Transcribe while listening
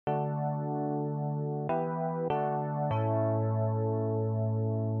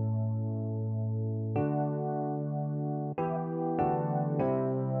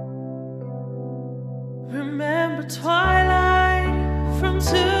Twilight from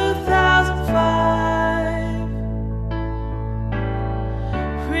 2005.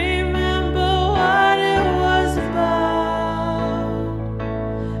 Remember what it was about.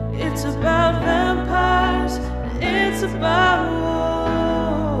 It's about vampires, it's about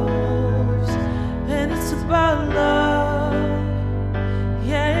wolves, and it's about love.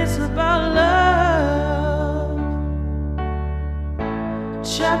 Yeah, it's about love.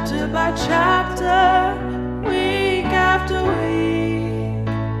 Chapter by chapter, week after week,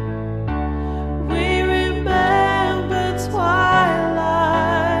 we remember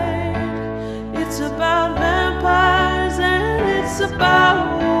Twilight. It's about vampires and it's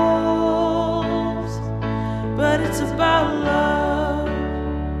about wolves, but it's about love.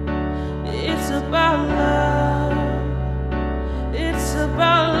 It's about love. It's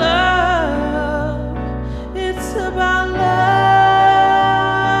about love. It's about love.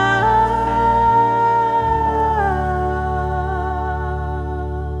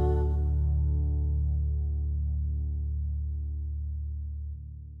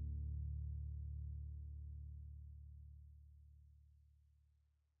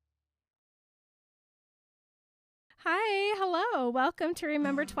 Hi, hello. Welcome to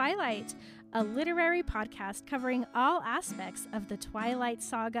Remember Twilight, a literary podcast covering all aspects of the Twilight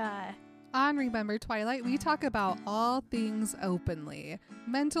Saga. On Remember Twilight, we talk about all things openly: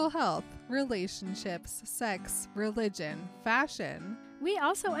 mental health, relationships, sex, religion, fashion. We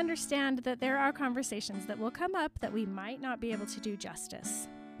also understand that there are conversations that will come up that we might not be able to do justice.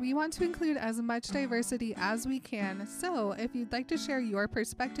 We want to include as much diversity as we can, so if you'd like to share your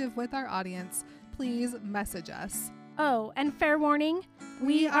perspective with our audience, please message us. Oh, and fair warning,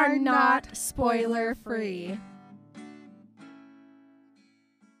 we are not spoiler-free.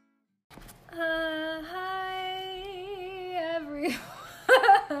 Hi, everyone.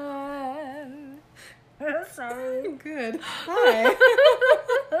 Sorry. Good. Hi.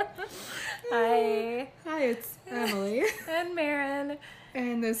 Hi. Hi, it's Emily. And Marin.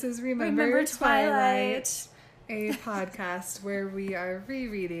 And this is Remember Twilight, a podcast where we are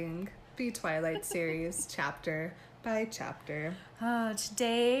rereading the Twilight series chapter by chapter.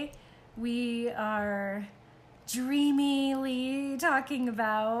 Today we are dreamily talking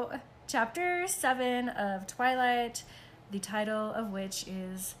about Chapter 7 of Twilight, the title of which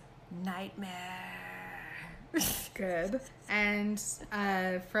is Nightmare. Good. And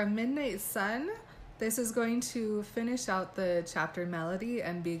from Midnight Sun, this is going to finish out the chapter Melody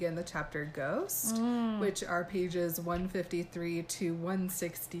and begin the chapter Ghost, which are pages 153 to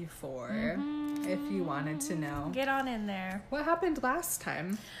 164, if you wanted to know. Get on in there. What happened last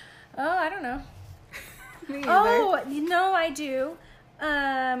time? Oh, I don't know. Me either. Oh, no, I do.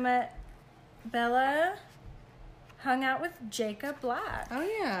 Bella hung out with Jacob Black. Oh,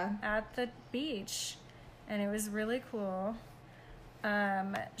 yeah. At the beach, and it was really cool.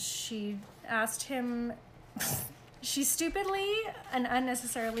 She asked him, she stupidly and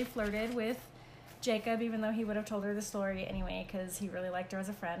unnecessarily flirted with Jacob, even though he would have told her the story anyway, because he really liked her as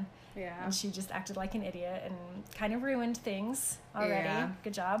a friend. Yeah. And she just acted like an idiot and kind of ruined things already. Yeah.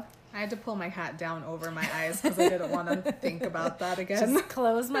 Good job. I had to pull my hat down over my eyes because I didn't want to think about that again. Just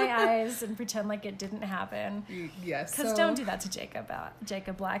close my eyes and pretend like it didn't happen. Yes. Because don't do that to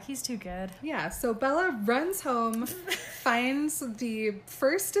Jacob Black. He's too good. Yeah, so Bella runs home, finds the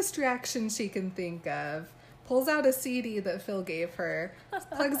first distraction she can think of, pulls out a CD that Phil gave her,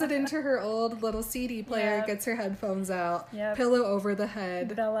 plugs it into her old little CD player, Yep. gets her headphones out, Yep. pillow over the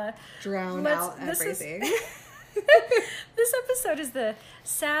head, Bella. drown out everything. This episode is the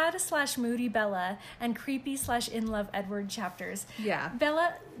sad/moody Bella and creepy/in-love Edward chapters. Yeah.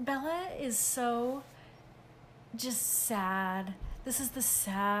 Bella is so just sad. This is the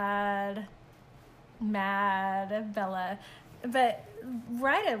sad, mad Bella. But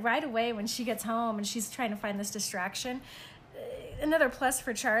right away when she gets home and she's trying to find this distraction, another plus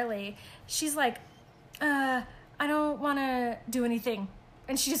for Charlie, she's like, I don't want to do anything.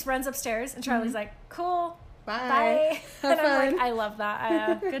 And she just runs upstairs and Charlie's like, cool. Bye. Have And I'm fun. like, I love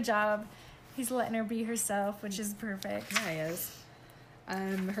that. Good job. He's letting her be herself, which is perfect. Yeah, he is.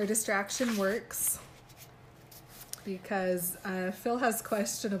 Her distraction works because Phil has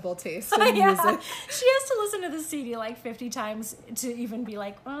questionable taste in Yeah. music. She has to listen to the CD like 50 times to even be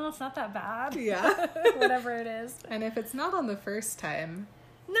like, oh, it's not that bad. Yeah. Whatever it is. And if it's not on the first time,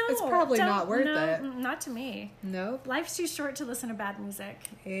 No. it's probably don't- not worth no, it. Not to me. Nope. Life's too short to listen to bad music.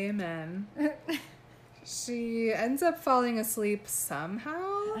 Amen. She ends up falling asleep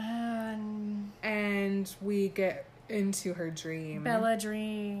somehow, and we get into her dream. Bella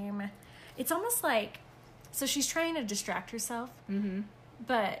dream. It's almost like, so she's trying to distract herself,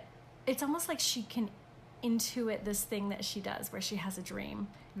 but it's almost like she can intuit this thing that she does where she has a dream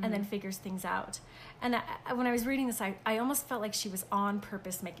and then figures things out. And when I was reading this, I almost felt like she was on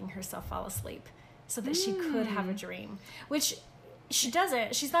purpose making herself fall asleep so that she could have a dream, which she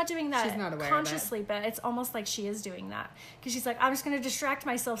doesn't. She's not doing that She's not aware consciously, but it's almost like she is doing that because she's like, I'm just going to distract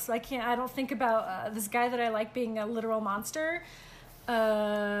myself so I don't think about this guy that I like being a literal monster.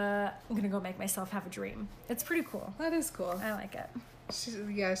 I'm going to go make myself have a dream. It's pretty cool. That is cool. I like it.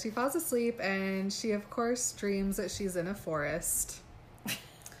 She falls asleep and she, of course, dreams that she's in a forest.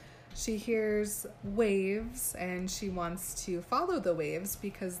 She hears waves and she wants to follow the waves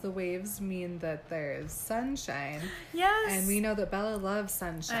because the waves mean that there's sunshine. Yes. And we know that Bella loves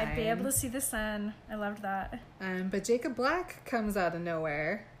sunshine. I'd be able to see the sun. I loved that. But Jacob Black comes out of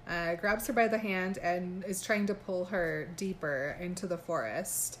nowhere, grabs her by the hand, and is trying to pull her deeper into the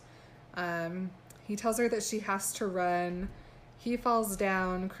forest. He tells her that she has to run. He falls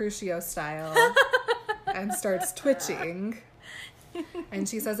down, Crucio style, and starts twitching. And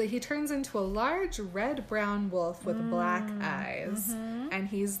she says that he turns into a large red-brown wolf with black eyes. And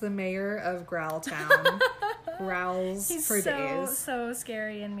he's the mayor of Growltown. Growls for days. So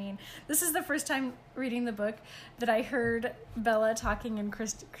scary and mean. This is the first time reading the book that I heard Bella talking in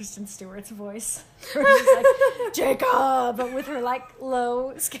Kristen Stewart's voice. Where she's like, Jacob! But with her, like,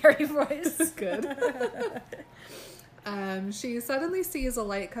 low, scary voice. Good. She suddenly sees a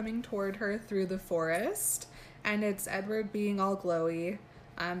light coming toward her through the forest. And it's Edward being all glowy,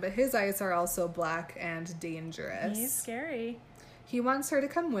 but his eyes are also black and dangerous. He's scary. He wants her to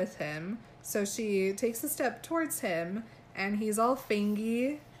come with him, so she takes a step towards him, and he's all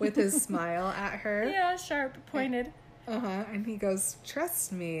fangy with his smile at her. Yeah, sharp, pointed. And he goes,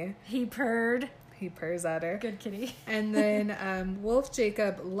 trust me. He purred. He purrs at her. Good kitty. And then Wolf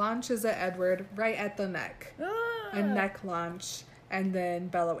Jacob launches at Edward right at the neck. A neck launch, and then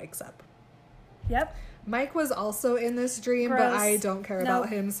Bella wakes up. Yep. Mike was also in this dream, Gross. but I don't care about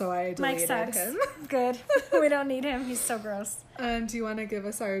him, so I Mike deleted sucks. him. Good. We don't need him. He's so gross. Do you want to give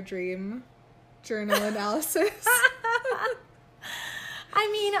us our dream journal analysis? I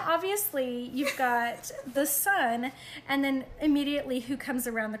mean, obviously, you've got the sun, and then immediately who comes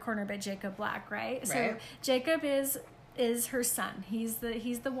around the corner but Jacob Black, right? So Jacob is her son. He's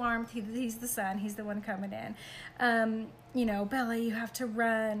the warmth. He's the sun. He's the one coming in. Bella, you have to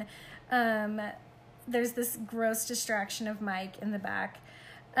run. There's this gross distraction of Mike in the back.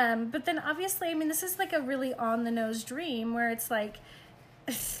 But then obviously, I mean, this is like a really on-the-nose dream where it's like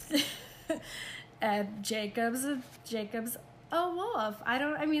Jacob's a wolf.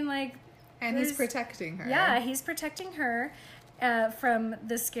 And he's protecting her. Yeah, he's protecting her from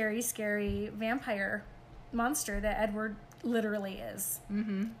the scary, scary vampire monster that Edward literally is.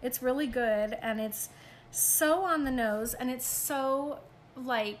 Mm-hmm. It's really good, and it's so on the nose, and it's so,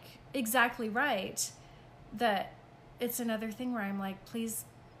 like, exactly right that it's another thing where I'm like, please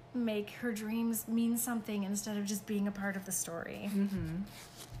make her dreams mean something instead of just being a part of the story. Mm-hmm.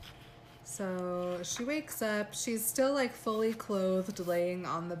 So she wakes up. She's still like fully clothed, laying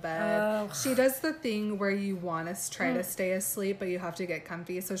on the bed. Oh. She does the thing where you want to try to stay asleep, but you have to get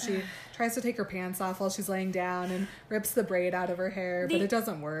comfy. So she tries to take her pants off while she's laying down and rips the braid out of her hair, but it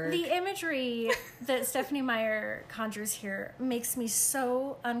doesn't work. The imagery that Stephenie Meyer conjures here makes me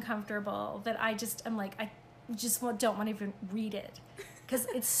so uncomfortable that I just don't want to even read it because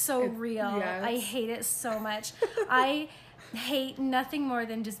it's so real. Yes. I hate it so much. I hate nothing more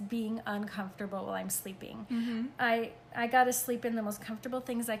than just being uncomfortable while I'm sleeping. Mm-hmm. I gotta sleep in the most comfortable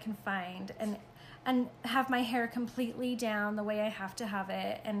things I can find and have my hair completely down the way I have to have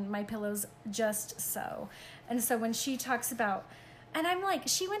it and my pillows just so. And so when she talks about, and I'm like,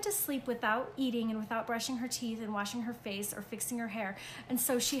 she went to sleep without eating and without brushing her teeth and washing her face or fixing her hair, and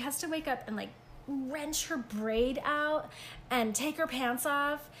so she has to wake up and like wrench her braid out and take her pants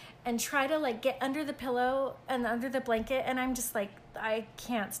off and try to like get under the pillow and under the blanket, and I'm just like, I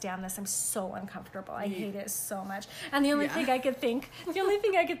can't stand this. I'm so uncomfortable. I hate it so much. And the only thing I could think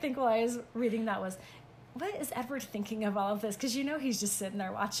while I was reading that was, what is Edward thinking of all of this? Because he's just sitting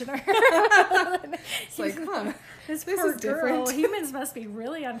there watching her. It's like, this poor is different. Girl. Humans must be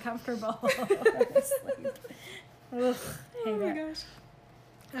really uncomfortable. Ugh, hate my gosh.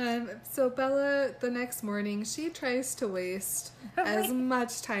 So Bella, the next morning, she tries to waste as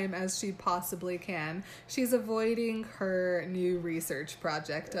much time as she possibly can. She's avoiding her new research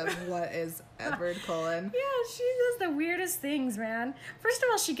project of what is Edward Cullen. Yeah, she does the weirdest things, man. First of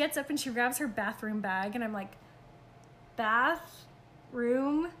all, she gets up and she grabs her bathroom bag, and I'm like,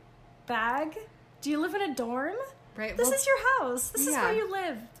 bathroom bag? Do you live in a dorm? Right. This is your house. This is where you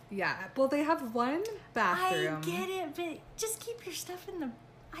live. Yeah. Well, they have one bathroom. I get it, but just keep your stuff in the...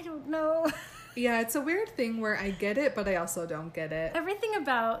 I don't know. Yeah, it's a weird thing where I get it, but I also don't get it. Everything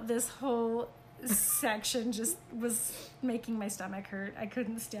about this whole section just was making my stomach hurt. I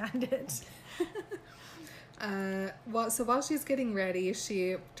couldn't stand it. So while she's getting ready,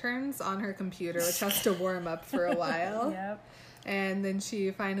 she turns on her computer, which has to warm up for a while. Yep. And then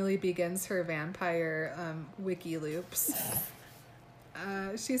she finally begins her vampire wiki loops.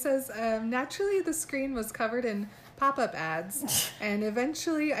 She says, naturally the screen was covered in pop-up ads, and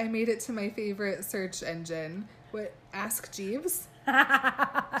eventually I made it to my favorite search engine. What, Ask Jeeves?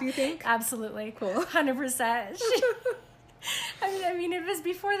 Do you think? Absolutely. Cool. 100%. I mean, it was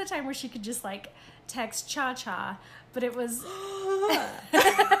before the time where she could just like text Cha-Cha, but it was... Remember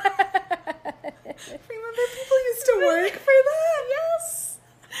people used to work for that? Yes.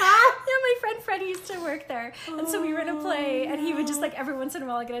 Yeah, my friend Freddie used to work there. And so we were in a play, and he would just like every once in a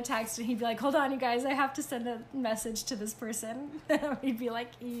while get a text, and he'd be like, hold on, you guys, I have to send a message to this person. We'd be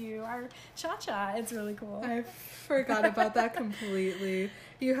like, you are Cha-Cha. It's really cool. I forgot about that completely.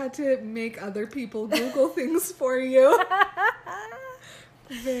 You had to make other people Google things for you.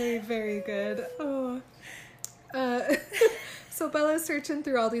 Very, very good. Oh. So Bella's searching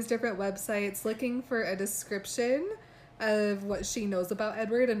through all these different websites looking for a description of what she knows about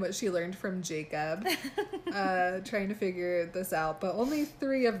Edward and what she learned from Jacob, trying to figure this out. But only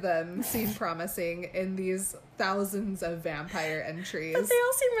 3 of them seem promising in these thousands of vampire entries. But they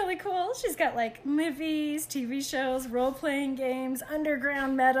all seem really cool. She's got like movies, TV shows, role-playing games,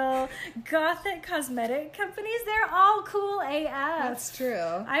 underground metal, gothic cosmetic companies. They're all cool AF. That's true.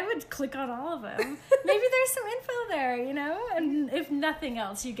 I would click on all of them. Maybe there's some info there, you know? And if nothing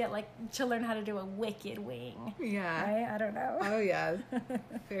else, you get like to learn how to do a wicked wing. Yeah. Right? I don't know. Oh, yeah.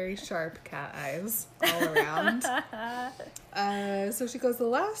 Very sharp cat eyes all around. So she goes, the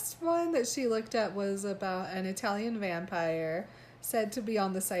last one that she looked at was about an Italian vampire said to be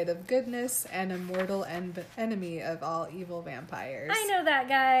on the side of goodness and a mortal enemy of all evil vampires. I know that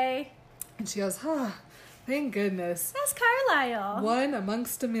guy. And she goes, oh, thank goodness. That's Carlisle. One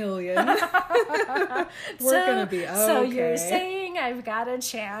amongst a million. We're gonna be okay. So you're saying I've got a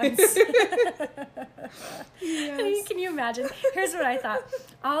chance. Yes. Can you imagine? Here's what I thought.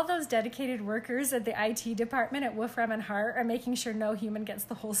 All those dedicated workers at the IT department at Wolfram and Hart are making sure no human gets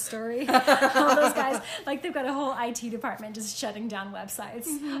the whole story. All those guys, like they've got a whole IT department just shutting down websites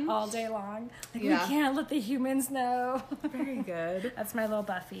all day long. Like, Yeah. we can't let the humans know. Very good. That's my little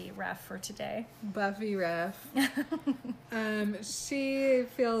Buffy ref for today. Buffy ref. She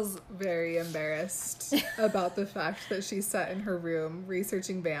feels very embarrassed about the fact that she sat in her room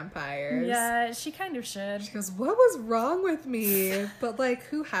researching vampires. Yeah, she kind of should. She goes, what was wrong with me? But like,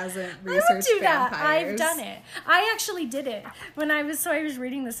 who hasn't I would researched do that. vampires? I've done it. I actually did it when I was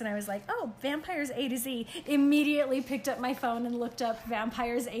reading this and I was like, oh, vampires A to Z. Immediately picked up my phone and looked up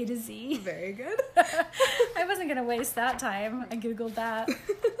vampires A to Z. Very good. I wasn't gonna waste that time. I googled that.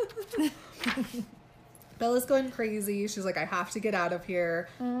 Bella's going crazy. She's like, I have to get out of here,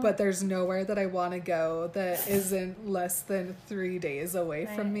 but there's nowhere that I want to go that isn't less than 3 days away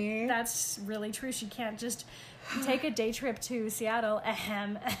from me. That's really true. She can't just take a day trip to Seattle.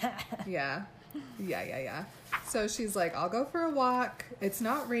 Ahem. Yeah. So she's like, I'll go for a walk. It's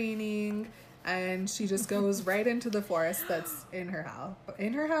not raining. And she just goes right into the forest that's in her house.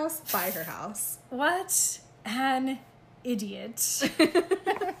 In her house? By her house. What an idiot.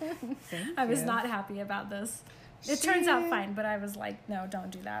 I was not happy about this. It turns out fine, but I was like, no, don't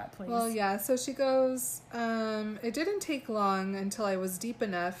do that, please. Well, yeah, so she goes, it didn't take long until I was deep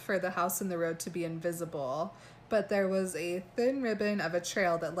enough for the house and the road to be invisible, but there was a thin ribbon of a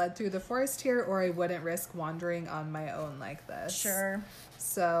trail that led through the forest here, or I wouldn't risk wandering on my own like this. Sure.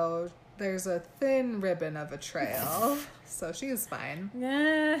 So there's a thin ribbon of a trail, so she's fine.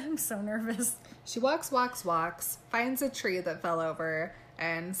 Yeah, I'm so nervous. She walks, finds a tree that fell over,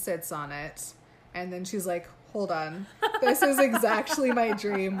 and sits on it, and then she's like, hold on, this is exactly my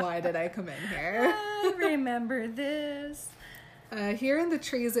dream. Why did I come in here? I remember this. Here in the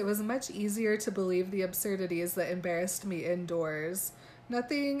trees, it was much easier to believe the absurdities that embarrassed me indoors.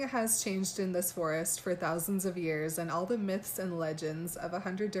 Nothing has changed in this forest for thousands of years, and all the myths and legends of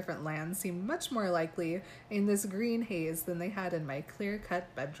 100 different lands seem much more likely in this green haze than they had in my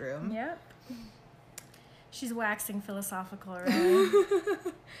clear-cut bedroom. Yep. She's waxing philosophical, right?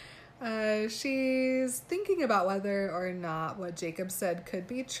 She's thinking about whether or not what Jacob said could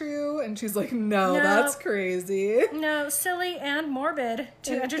be true, and she's like, no, that's crazy. No, silly and morbid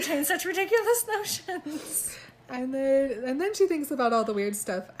to entertain such ridiculous notions. And then she thinks about all the weird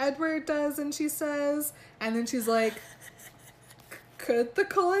stuff Edward does, and she says, and then she's like, could the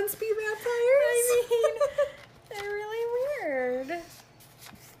Cullens be vampires? I mean, they're really weird.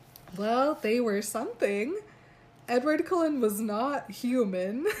 Well, they were something. Edward Cullen was not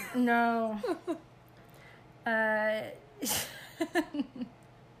human. No.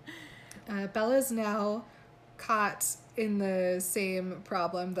 Bella's now caught in the same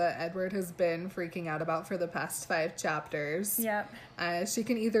problem that Edward has been freaking out about for the past 5 chapters. Yep. She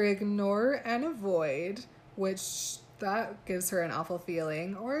can either ignore and avoid, which that gives her an awful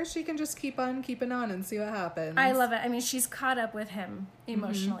feeling, or she can just keep on keeping on and see what happens. I love it. I mean, she's caught up with him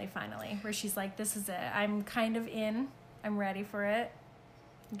emotionally finally, where she's like, this is it. I'm kind of in. I'm ready for it.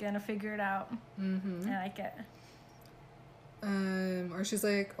 I'm gonna figure it out. I like it. Or she's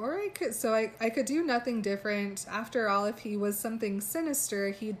like, or I could do nothing different. After all, if he was something sinister,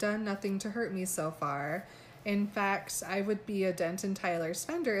 he'd done nothing to hurt me so far. In fact, I would be a dent in Tyler's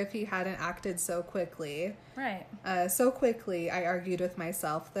fender if he hadn't acted so quickly. Right. So quickly, I argued with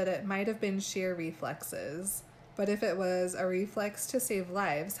myself that it might have been sheer reflexes. But if it was a reflex to save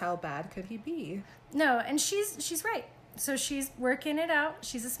lives, how bad could he be? No, and she's right. So she's working it out.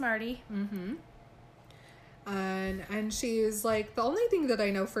 She's a smarty. And she's like, the only thing that I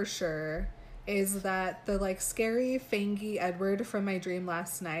know for sure is that the like scary, fangy Edward from my dream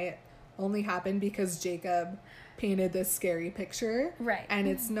last night only happened because Jacob painted this scary picture. Right. And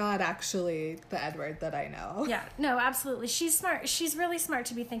it's not actually the Edward that I know. Yeah, no, absolutely. She's smart. She's really smart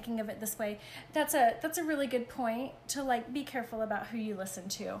to be thinking of it this way. That's a really good point to like be careful about who you listen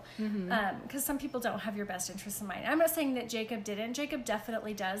to. Because some people don't have your best interests in mind. I'm not saying that Jacob didn't. Jacob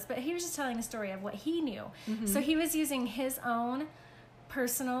definitely does, but he was just telling a story of what he knew. So he was using his own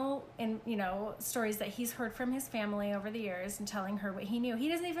personal stories that he's heard from his family over the years and telling her what he knew. He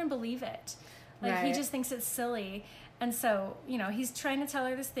doesn't even believe it. Like, right. He just thinks it's silly. And so, he's trying to tell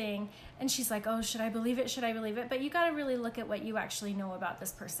her this thing, and she's like, oh, should I believe it? Should I believe it? But you got to really look at what you actually know about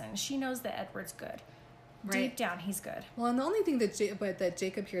this person. She knows that Edward's good. Right. Deep down, he's good. Well, and the only thing that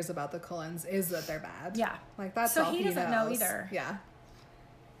Jacob hears about the Cullens is that they're bad. Yeah. Like, that's so all he doesn't know knows. either. Yeah.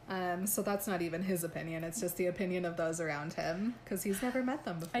 So that's not even his opinion. It's just the opinion of those around him, because he's never met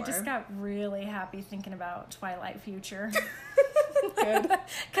them before. I just got really happy thinking about Twilight Future. Good.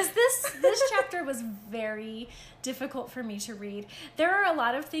 Because this chapter was very difficult for me to read. There are a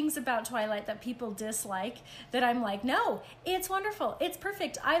lot of things about Twilight that people dislike that I'm like, no, it's wonderful. It's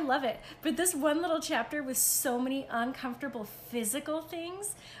perfect. I love it. But this one little chapter with so many uncomfortable physical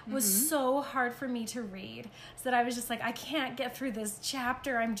things was so hard for me to read. So that I was just like, I can't get through this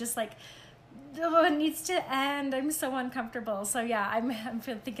chapter. I'm just like, oh, it needs to end. I'm so uncomfortable. So yeah, I'm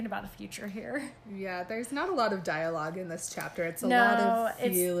thinking about the future here. Yeah, there's not a lot of dialogue in this chapter. It's a lot of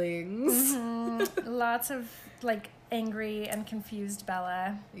feelings. Lots of like angry and confused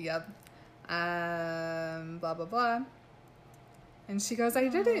Bella. Yep. Blah, blah, blah. And she goes, I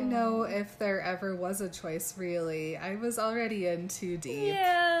didn't know if there ever was a choice, really. I was already in too deep.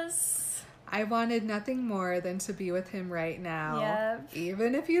 Yes. I wanted nothing more than to be with him right now. Yep.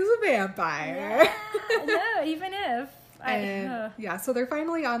 Even if he's a vampire. Yeah. No, even if. Yeah, so they're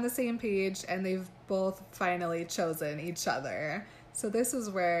finally on the same page, and they've both finally chosen each other. So this is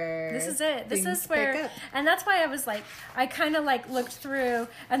where this is it. This is pick where, up. and that's why I was like, I kind of like looked through,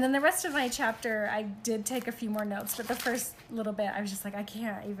 and then the rest of my chapter, I did take a few more notes, but the first little bit, I was just like, I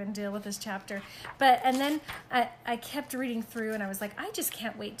can't even deal with this chapter. And then I kept reading through, and I was like, I just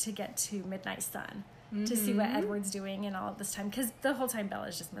can't wait to get to Midnight Sun to see what Edward's doing in all of this time, because the whole time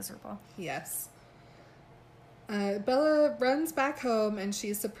Bella's just miserable. Yes. Bella runs back home, and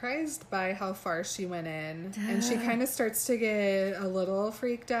she's surprised by how far she went in. And she kind of starts to get a little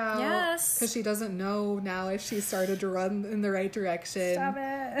freaked out. Yes. Because she doesn't know now if she started to run in the right direction. Stop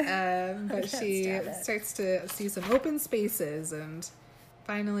it. But she starts to see some open spaces and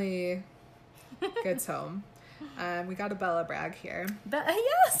finally gets home. We got a Bella brag here.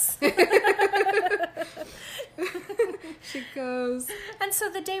 Yes. She goes. And so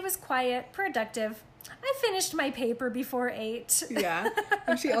the day was quiet, productive. I finished my paper before 8. Yeah.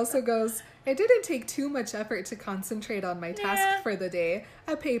 And she also goes, it didn't take too much effort to concentrate on my task for the day.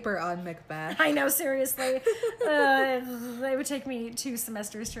 A paper on Macbeth. I know, seriously. It would take me 2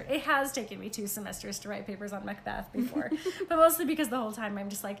 semesters it has taken me 2 semesters to write papers on Macbeth before. But mostly because the whole time I'm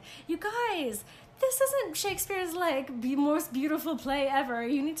just like, you guys, this isn't Shakespeare's like most beautiful play ever.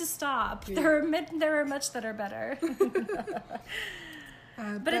 You need to stop. Yeah. There are much that are better.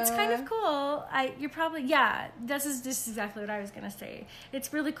 But it's kind of cool. This is exactly what I was going to say.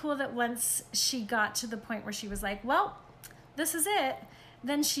 It's really cool that once she got to the point where she was like, well, this is it,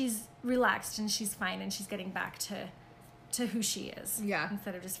 then she's relaxed and she's fine and she's getting back to to who she is. Yeah.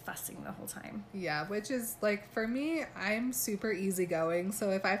 Instead of just fussing the whole time. Yeah, which is like, for me, I'm super easygoing. So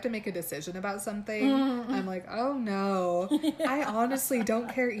if I have to make a decision about something, I'm like, oh no, I honestly don't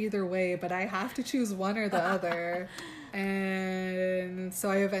care either way, but I have to choose one or the other. And so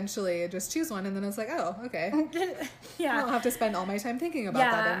I eventually just choose one, and then I was like, oh, okay. I Yeah. don't have to spend all my time thinking about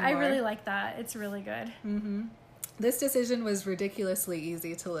that Yeah, I anymore. really like that. It's really good. This decision was ridiculously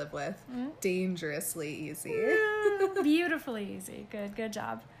easy to live with. Dangerously easy. Beautifully easy. Good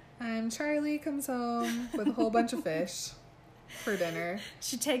job. And Charlie comes home with a whole bunch of fish for dinner.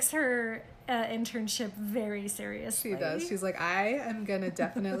 She takes her internship very seriously. She does. She's like, I am going to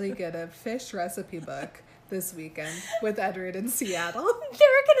definitely get a fish recipe book this weekend with Edward in Seattle.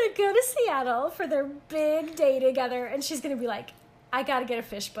 They're gonna go to Seattle for their big day together, and she's gonna be like, I gotta get a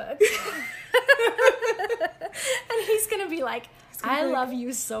fish book. And he's gonna be like, I love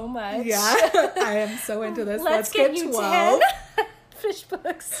you so much. Yeah, I am so into this. Let's get you 12. 10 fish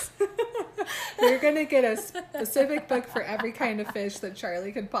books. We're going to get a specific book for every kind of fish that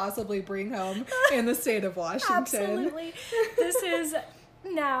Charlie could possibly bring home in the state of Washington. Absolutely. This is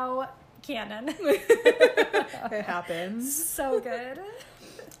now canon. It happens. So good.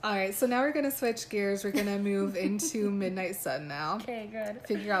 All right, so now we're going to switch gears. We're going to move into Midnight Sun now. Okay, good.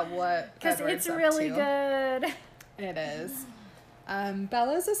 Figure out what Because Edward's it's up really to. good. It is.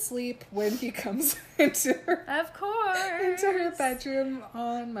 Bella's asleep when he comes into her Of course. bedroom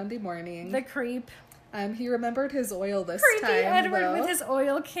on Monday morning. The creep. He remembered his oil this Creepy time. Edward though. with his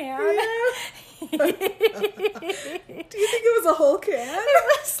oil can. Yeah. Do you think it was a whole can?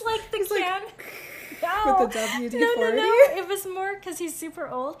 It was like the can. No. With the WD-40? No. It was more because he's super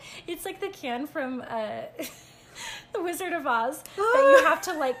old. It's like the can from The Wizard of Oz that you have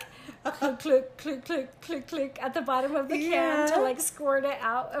to like click, click, click, click, click, click at the bottom of the can to like squirt it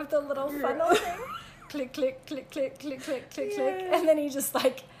out of the little funnel thing. Click, click, click, click, click, click, click, click, and then he just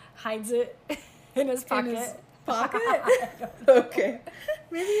like hides it in his pocket. In his pocket? Okay.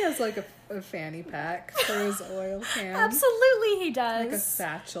 Maybe he has like a fanny pack for his oil can. Absolutely, he does. Like a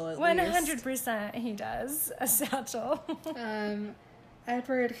satchel at 100% he does. A satchel. least.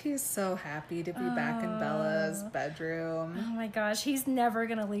 Edward, he's so happy to be back in Bella's bedroom. Oh my gosh, he's never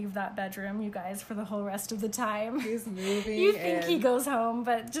gonna leave that bedroom, you guys, for the whole rest of the time. He's moving You think in. he goes home,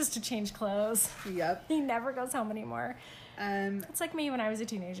 but just to change clothes. Yep. He never goes home anymore. It's like me when I was a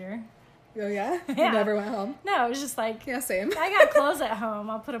teenager. Oh yeah? Yeah. You never went home? No, it was just like, Yeah, same. I got clothes at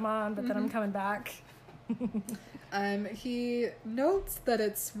home, I'll put them on, but then I'm coming back. He notes that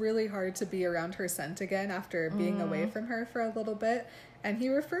it's really hard to be around her scent again after being away from her for a little bit, and he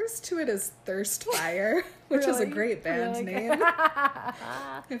refers to it as Thirst Fire, which is a Really? great band Really name.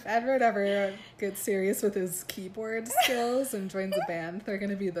 If Edward ever gets serious with his keyboard skills and joins a band, they're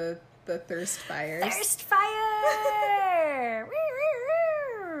going to be the Thirst Fires. Thirst fire!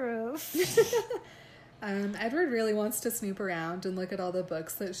 Edward really wants to snoop around and look at all the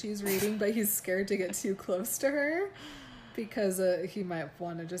books that she's reading, but he's scared to get too close to her because he might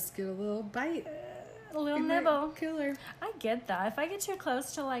want to just get a little bite. A little He might nibble. kill her. I get that. If I get too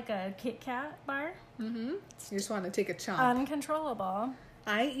close to like a Kit Kat bar, You just want to take a chomp. uncontrollable.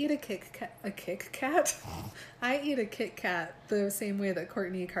 I eat a Kit Kat. I eat a Kit Kat the same way that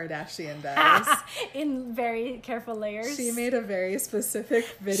Kourtney Kardashian does. In very careful layers. She made a very specific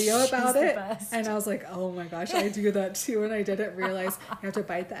video She's about the it, best. and I was like, "Oh my gosh, I do that too!" And I didn't realize you have to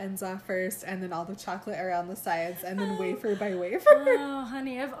bite the ends off first, and then all the chocolate around the sides, and then wafer by wafer. Oh,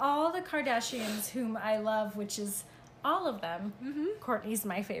 honey, of all the Kardashians whom I love, which is all of them, Kourtney's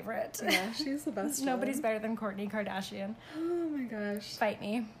my favorite. Yeah, she's the best. Nobody's one. better than Kourtney Kardashian. Oh my gosh. Fight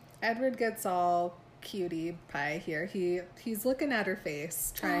me. Edward gets all cutie pie here. He's looking at her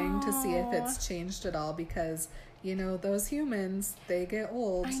face, trying to see if it's changed at all, because you know those humans, they get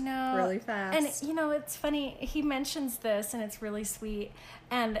old I know. really fast. And you know, it's funny, he mentions this and it's really sweet.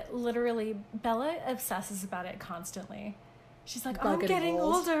 And literally, Bella obsesses about it constantly. She's like, About I'm getting getting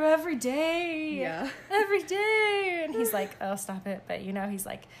old. older every day. Yeah. Every day. And he's like, oh, stop it. But you know, he's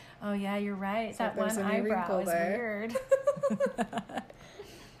like, oh yeah, you're right. That there's one a new eyebrow wrinkle is there. weird.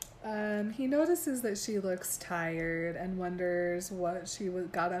 He notices that she looks tired and wonders what she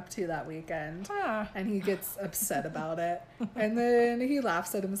got up to that weekend. Huh. And he gets upset about it. And then he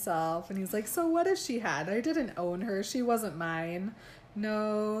laughs at himself and he's like, so what if she had? I didn't own her. She wasn't mine.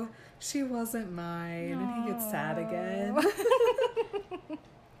 No, she wasn't mine. And he gets sad again.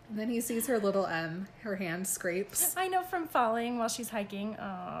 And then he sees her little M. Her hand scrapes. I know, from falling while she's hiking.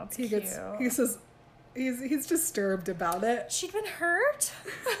 Oh, it's He cute. says he's disturbed about it. She'd been hurt?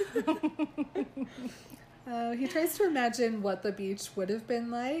 He tries to imagine what the beach would have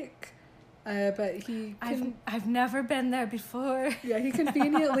been like But I've never been there before. yeah, he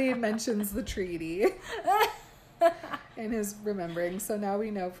conveniently mentions the treaty in his remembering, so now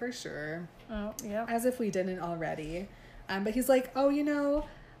we know for sure. Oh, yeah. As if we didn't already. But he's like, oh,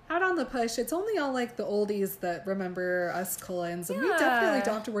 out on the push, it's only all like the oldies that remember us Cullens, and we definitely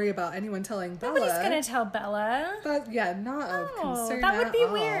don't have to worry about anyone telling Bella. Nobody's gonna tell Bella. But yeah, not a concern. That would be at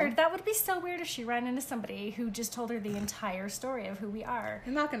all. weird. That would be so weird if she ran into somebody who just told her the entire story of who we are.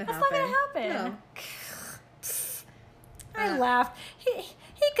 It's not gonna That's happen. not gonna happen. No. I laughed. He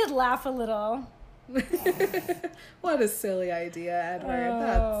could laugh a little. What a silly idea, Edward.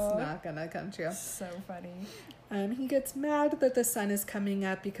 That's not gonna come true. So funny. He gets mad that the sun is coming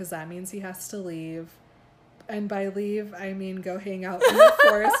up because that means he has to leave. And by leave, I mean go hang out in the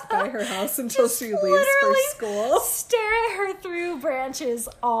forest by her house until she leaves for literally school. Stare at her through branches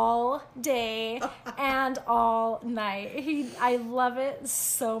all day and all night. I love it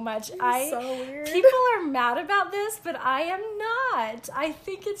so much. So weird. People are mad about this, but I am not. I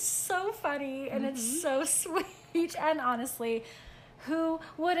think it's so funny and it's so sweet. And honestly, who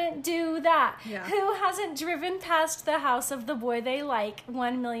wouldn't do that? Yeah. Who hasn't driven past the house of the boy they like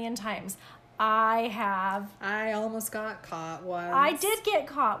 1,000,000 times? I have. I almost got caught once. I did get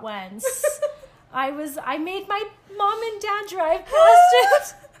caught once. I made my mom and dad drive past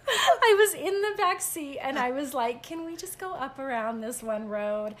it. I was in the back seat and I was like, can we just go up around this one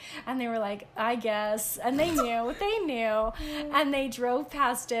road? And they were like, I guess. And they knew. And they drove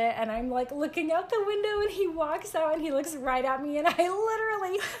past it and I'm like looking out the window and he walks out and he looks right at me and I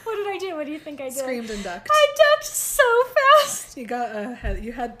literally, what did I do? What do you think I did? Screamed and ducked. I ducked so fast. You got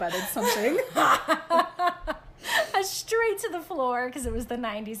you head butted something. Straight to the floor because it was the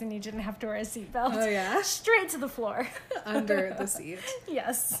 90s and you didn't have to wear a seatbelt. Oh yeah. Straight to the floor. Under the seat.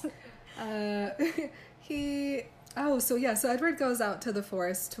 Yes. So Edward goes out to the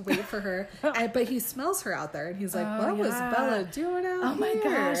forest to wait for her, but he smells her out there, and he's like, what was Bella doing out here? Oh my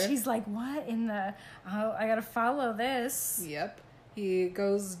gosh. He's like, what in the... Oh, I gotta follow this. Yep. He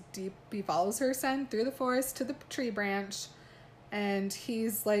goes deep, he follows her scent through the forest to the tree branch, and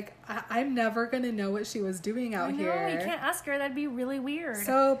he's like, I'm never gonna know what she was doing out here. You can't ask her. That'd be really weird.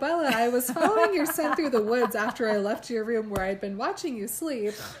 So, Bella, I was following your scent through the woods after I left your room where I'd been watching you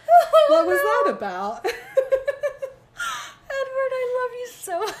sleep. What was that about? Edward, I love you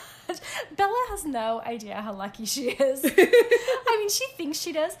so much. Bella has no idea how lucky she is. I mean, she thinks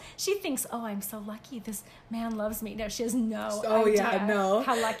she does. She thinks, oh, I'm so lucky. This man loves me. No, she has no idea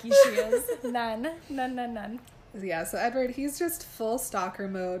how lucky she is. None. Yeah, so Edward, he's just full stalker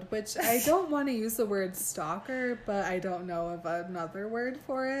mode, which I don't want to use the word stalker, but I don't know of another word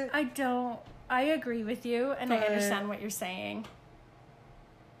for it. I agree with you, and I understand what you're saying.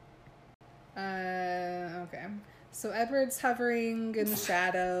 Okay. So Edward's hovering in the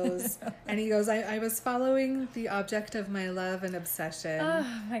shadows, and he goes, I was following the object of my love and obsession. Oh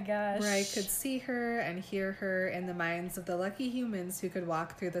my gosh. Where I could see her and hear her in the minds of the lucky humans who could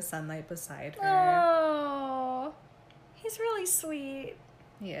walk through the sunlight beside her. Oh, he's really sweet.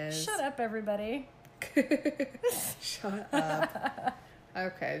 He is. Shut up, everybody. Shut up.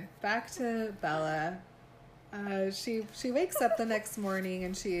 Okay, back to Bella. She wakes up the next morning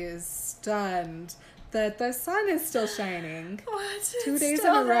and she is stunned that the sun is still shining. What? 2 days in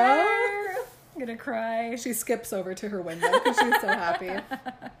a row? I'm gonna cry. She skips over to her window because she's so happy.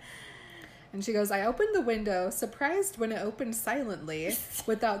 And she goes, I opened the window, surprised when it opened silently,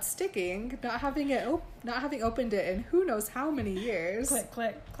 without sticking, not having opened it in who knows how many years. Click,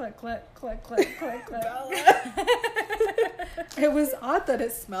 click, click, click, click, click, click, click. It was odd that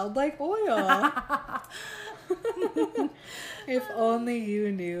it smelled like oil. If only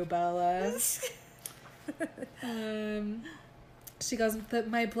you knew, Bella. She goes,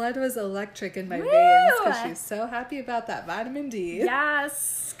 my blood was electric in my veins because she's so happy about that vitamin D.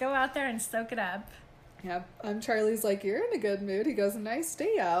 Yes, go out there and soak it up. Yeah, Charlie's like, you're in a good mood. He goes, nice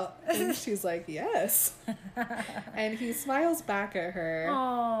day out. And she's like, yes. And he smiles back at her.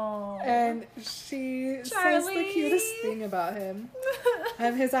 Aww. And she says the cutest thing about him.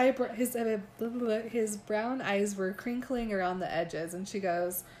 His brown eyes were crinkling around the edges, and she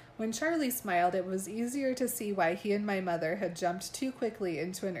goes, when Charlie smiled, it was easier to see why he and my mother had jumped too quickly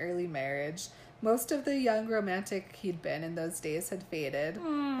into an early marriage. Most of the young romantic he'd been in those days had faded,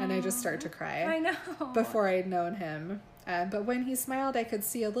 and I just start to cry. I know. Before I'd known him. But when he smiled, I could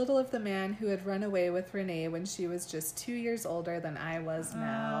see a little of the man who had run away with Renee when she was just 2 years older than I was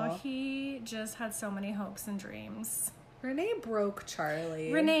now. Oh, he just had so many hopes and dreams. Renee broke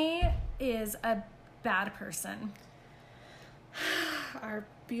Charlie. Renee is a bad person. Our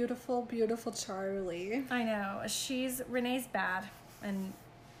beautiful, beautiful Charlie. I know. Renee's bad. And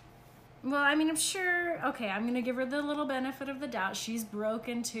Well, I mean, I'm sure, okay, I'm going to give her the little benefit of the doubt. She's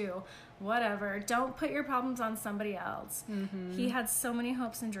broken too. Whatever. Don't put your problems on somebody else. Mm-hmm. He had so many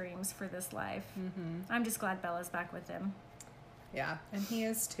hopes and dreams for this life. Mm-hmm. I'm just glad Bella's back with him. Yeah, and he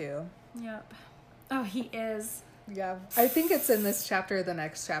is too. Yep. Oh, he is. Yeah, I think it's in this chapter or the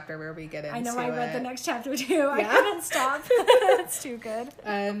next chapter where we get into it. I know, I read the next chapter too. I couldn't stop. It's too good.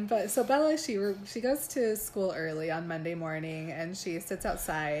 But so Bella, she goes to school early on Monday morning, and she sits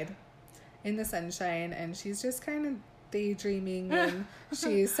outside in the sunshine, and she's just kind of daydreaming, and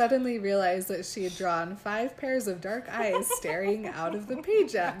she suddenly realized that she had drawn 5 pairs of dark eyes staring out of the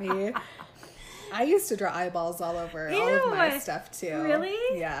page at me. I used to draw eyeballs all over all of my stuff too. Really?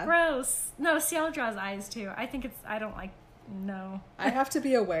 Yeah. Gross. No, Ciel draws eyes too. I think I don't like, no. I have to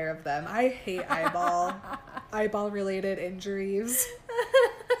be aware of them. I hate eyeball related injuries.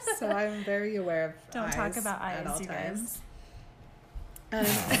 So I'm very aware of Don't eyes talk about eyes, at all you times.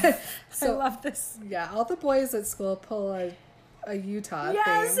 I love this. Yeah, all the boys at school pull a Utah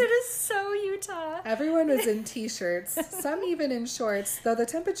Yes, thing. it is so Utah. Everyone was in t-shirts, some even in shorts, though the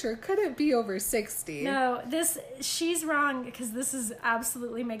temperature couldn't be over 60. No, she's wrong, because this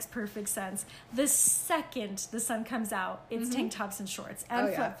absolutely makes perfect sense. The second the sun comes out, it's tank tops and shorts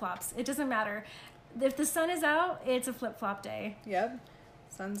and flip-flops. It doesn't matter. If the sun is out, it's a flip-flop day. Yep.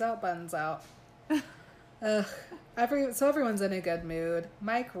 Sun's out, buns out. Ugh. So everyone's in a good mood.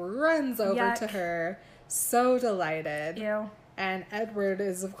 Mike runs over to her, so delighted. Ew. And Edward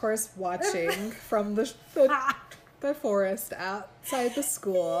is, of course, watching from the forest outside the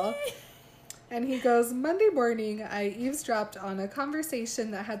school. And he goes, Monday morning, I eavesdropped on a conversation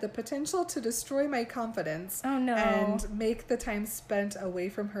that had the potential to destroy my confidence. Oh, no. And make the time spent away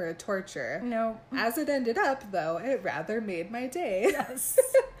from her a torture. No. As it ended up, though, it rather made my day. Yes.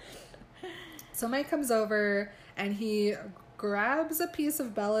 So Mike comes over, and he grabs a piece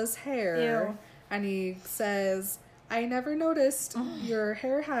of Bella's hair. Ew. And he says, I never noticed your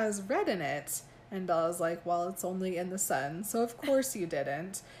hair has red in it. And Bella's like, well, it's only in the sun, so of course you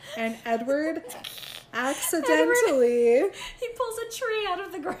didn't. And Edward accidentally... He pulls a tree out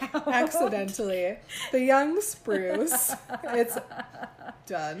of the ground. Accidentally. The young spruce. It's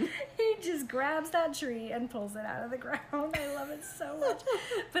done. He just grabs that tree and pulls it out of the ground. I love it so much.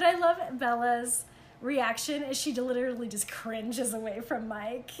 But I love Bella's reaction as she literally just cringes away from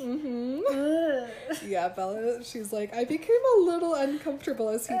Mike. Mm-hmm. Yeah, Bella, she's like, I became a little uncomfortable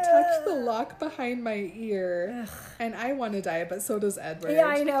as he touched the lock behind my ear. And I want to die, but so does Edward. Yeah,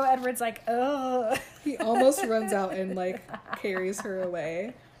 I know. Edward's like, ugh. He almost runs out and, like, carries her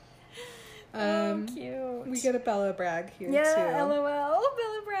away. Cute. We get a Bella brag here, too. Yeah, LOL.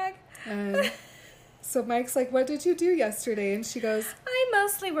 Bella brag. So Mike's like, what did you do yesterday? And she goes, I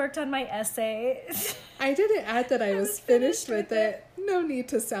mostly worked on my essay. I didn't add that I was finished with it. No need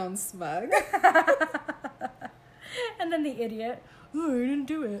to sound smug. And then the idiot, oh, I didn't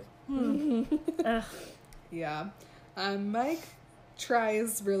do it. Ugh. Yeah. Mike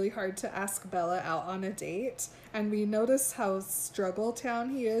tries really hard to ask Bella out on a date. And we notice how struggle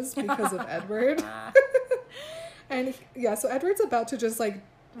town he is because of Edward. And so Edward's about to just, like,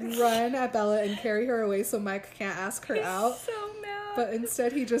 run at Bella and carry her away so Mike can't ask her out. So mad. But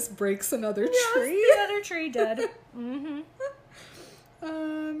instead he just breaks another tree. Yes, the other tree dead. Mm-hmm.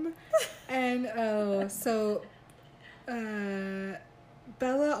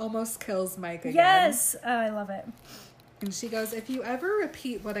 Bella almost kills Mike again. Yes. Oh, I love it. And she goes, if you ever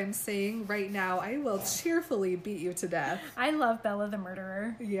repeat what I'm saying right now, I will cheerfully beat you to death. I love Bella the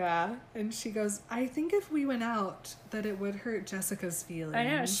murderer. Yeah. And she goes, I think if we went out, that it would hurt Jessica's feelings. I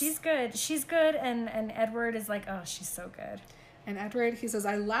know. She's good. She's good. And Edward is like, oh, she's so good. And Edward, he says,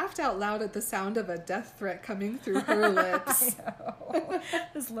 I laughed out loud at the sound of a death threat coming through her lips. I know.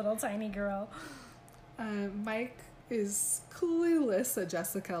 This little tiny girl. Mike is clueless that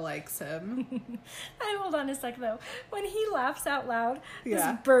Jessica likes him. Hold on a sec, though. When he laughs out loud, this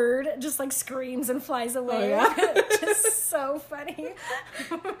Yeah. bird just, like, screams and flies away. Oh, yeah? Just so funny.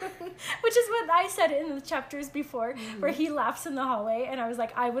 Which is what I said in the chapters before, where he laughs in the hallway, and I was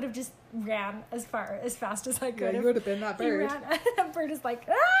like, I would have just ran as fast as I could. Yeah, you would have been that bird. That bird is like,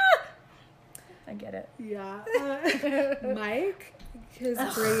 ah! I get it. Yeah. Mike, his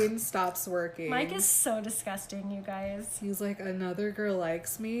brain stops working. Mike is so disgusting, you guys. He's like, another girl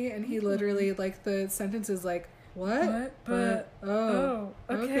likes me, and he literally, like, the sentence is like, what? But, oh,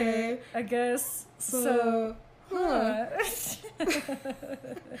 okay. I guess. So, huh.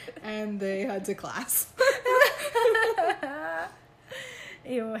 And they head to class.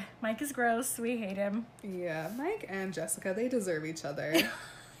 Ew, Mike is gross. We hate him. Yeah, Mike and Jessica, they deserve each other.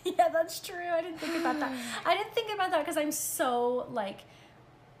 Yeah, that's true. I didn't think about that. I didn't think about that because I'm so, like,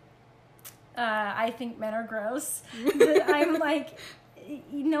 I think men are gross. But I'm like,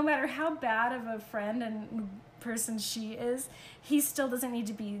 no matter how bad of a friend and person she is, he still doesn't need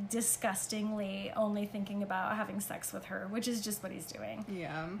to be disgustingly only thinking about having sex with her, which is just what he's doing.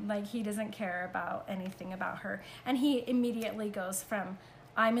 Yeah. Like, he doesn't care about anything about her. And he immediately goes from,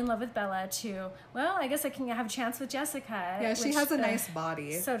 I'm in love with Bella, to, well, I guess I can have a chance with Jessica. Yeah, she has a nice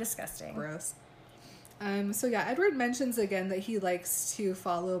body. So disgusting. Gross. So yeah, Edward mentions again that he likes to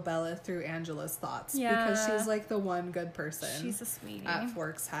follow Bella through Angela's thoughts. Yeah. Because she's like the one good person. She's a sweetie. At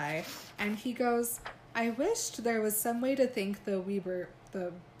Forks High. And he goes, I wished there was some way to think the Weber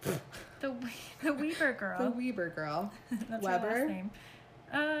girl. The Weber girl. That's Weber. her last name.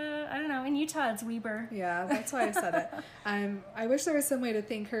 I don't know. In Utah, it's Weber. Yeah, that's why I said it. I wish there was some way to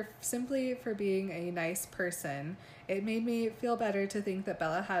thank her simply for being a nice person. It made me feel better to think that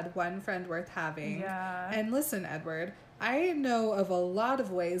Bella had one friend worth having. Yeah. And listen, Edward, I know of a lot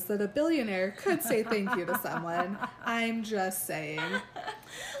of ways that a billionaire could say thank you to someone. I'm just saying.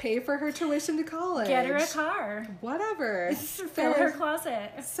 Pay for her tuition to college. Get her a car. Whatever. Fill her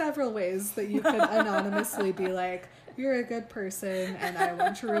closet. Several ways that you could anonymously be like, you're a good person and I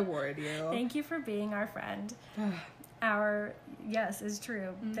want to reward you. Thank you for being our friend. Our yes is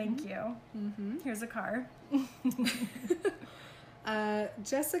true. Mm-hmm. Thank you. Mm-hmm. Here's a car.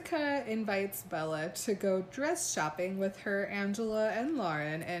 Jessica invites Bella to go dress shopping with her, Angela, and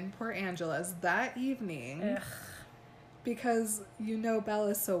Lauren in Port Angeles that evening. Ugh. Because you know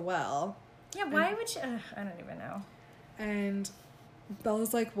Bella so well. Yeah, why would you? I don't even know. And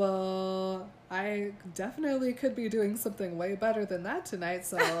Bella's like, well, I definitely could be doing something way better than that tonight,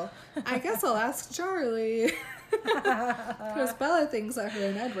 so I guess I'll ask Charlie. Because Bella thinks that her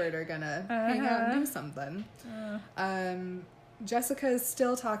and Edward are gonna hang out and do something. Jessica is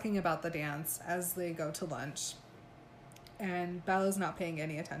still talking about the dance as they go to lunch. And Bella's not paying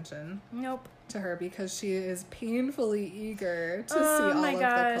any attention. Nope. To her because she is painfully eager to see all of the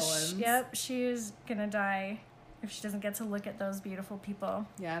Cullens. Yep, she's gonna die if she doesn't get to look at those beautiful people.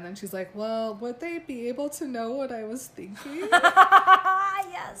 Yeah, and then she's like, well, would they be able to know what I was thinking?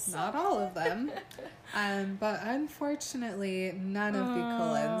 Yes. Not all of them. But unfortunately, none of the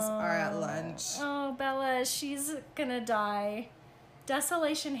Cullens are at lunch. Oh, Bella, she's gonna die.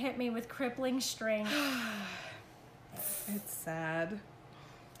 Desolation hit me with crippling strength. It's sad.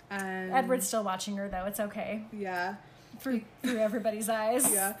 Edward's still watching her, though. It's okay. Yeah. Through everybody's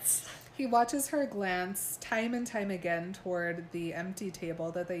eyes. Yeah. He watches her glance time and time again toward the empty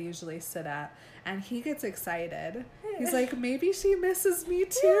table that they usually sit at, and he gets excited. He's like, maybe she misses me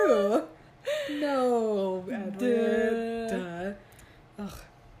too. No, Edward. Duh. Ugh.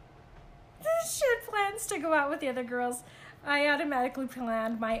 She had plans to go out with the other girls. I automatically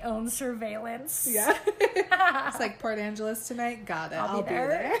planned my own surveillance. Yeah. It's like Port Angeles tonight. Got it. I'll be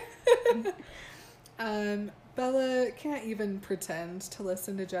there. Bella can't even pretend to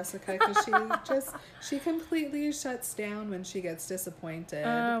listen to Jessica because she completely shuts down when she gets disappointed.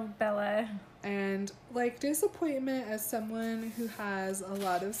 Oh, Bella. And like disappointment, as someone who has a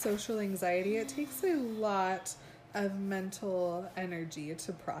lot of social anxiety, it takes a lot of mental energy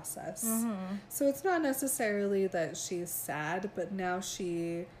to process. Mm-hmm. So it's not necessarily that she's sad, but now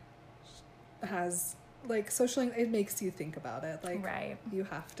she has like social, it makes you think about it. Like, right. You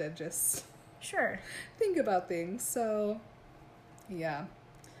have to just think about things. So yeah,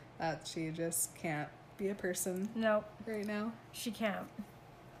 that she just can't be a person. Nope. Right now. She can't.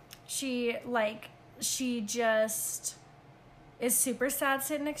 She just is super sad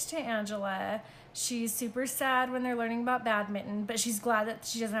sitting next to Angela. She's super sad when they're learning about badminton, but she's glad that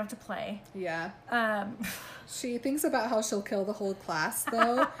she doesn't have to play. Yeah. She thinks about how she'll kill the whole class,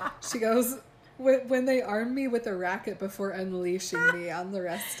 though. She goes, when they arm me with a racket before unleashing me on the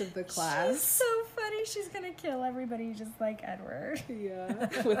rest of the class. She's so funny. She's going to kill everybody just like Edward. Yeah,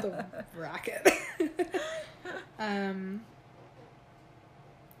 with a racket.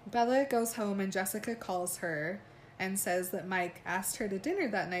 Bella goes home and Jessica calls her and says that Mike asked her to dinner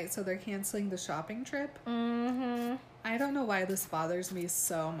that night, so they're canceling the shopping trip. Mm-hmm. I don't know why this bothers me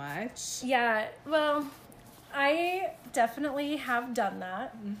so much. Yeah, well, I definitely have done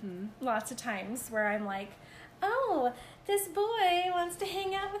that lots of times where I'm like, oh, this boy wants to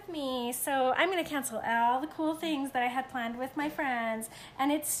hang out with me, so I'm going to cancel all the cool things that I had planned with my friends,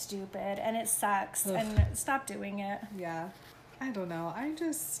 and it's stupid, and it sucks, and stop doing it. Yeah, I don't know.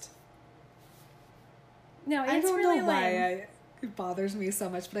 No, it's I don't really know why it bothers me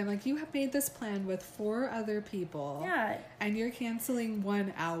so much, but I'm like, you have made this plan with 4 other people. Yeah. And you're canceling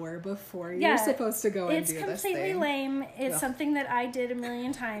 1 hour before you're supposed to go and do this thing. It's completely lame. It's something that I did a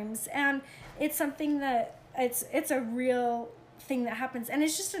million times. And it's something that it's a real thing that happens. And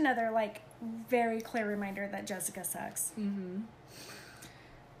it's just another, like, very clear reminder that Jessica sucks.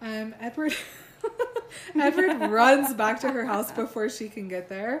 Edward runs back to her house before she can get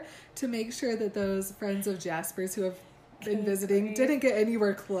there to make sure that those friends of Jasper's who have been visiting didn't get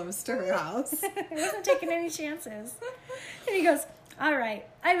anywhere close to her house. He wasn't taking any chances. And he goes, all right,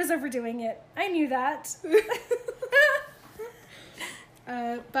 I was overdoing it. I knew that.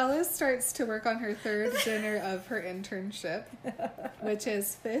 Bella starts to work on her third dinner of her internship, which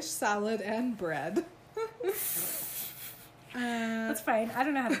is fish, salad, and bread. That's fine. I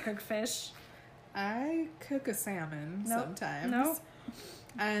don't know how to cook fish. I cook a salmon sometimes. Nope.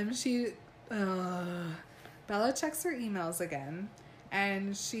 Bella checks her emails again,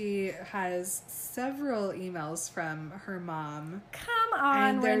 and she has several emails from her mom. Come on,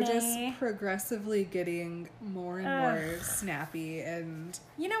 and they're Renee. just progressively getting more and more snappy and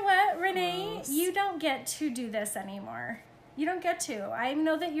You know what, Renee? gross. You don't get to do this anymore. You don't get to. I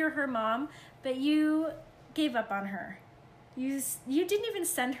know that you're her mom, but you gave up on her. You didn't even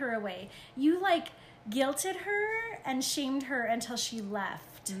send her away. You, like, guilted her and shamed her until she left.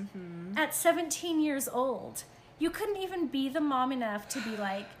 At 17 years old. You couldn't even be the mom enough to be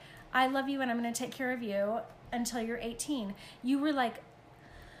like, I love you and I'm going to take care of you until you're 18. You were like,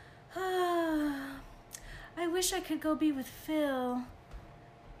 I wish I could go be with Phil.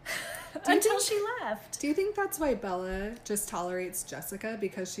 Until she left. Do you think that's why Bella just tolerates Jessica,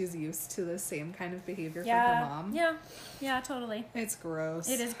 because she's used to the same kind of behavior from her mom? Yeah, totally. It's gross.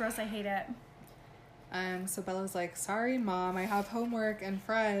 It is gross. I hate it. So Bella's like, sorry, Mom, I have homework and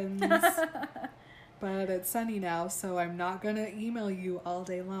friends. But it's sunny now, so I'm not going to email you all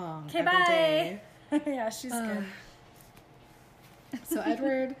day long. Okay, every bye. day. Yeah, she's good. So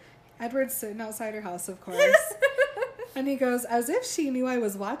Edward's sitting outside her house, of course. And he goes, as if she knew I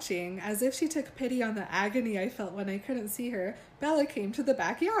was watching, as if she took pity on the agony I felt when I couldn't see her, Bella came to the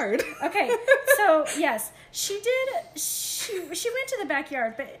backyard. Okay, so yes, she did. She went to the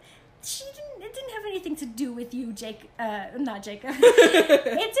backyard, but it didn't have anything to do with you, not Jacob.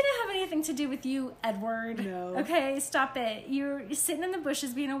 It didn't have anything to do with you, Edward. No. Okay, stop it. You're sitting in the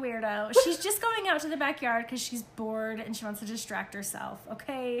bushes being a weirdo. She's just going out to the backyard because she's bored and she wants to distract herself.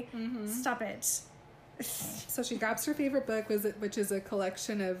 Okay, Stop it. So she grabs her favorite book, which is a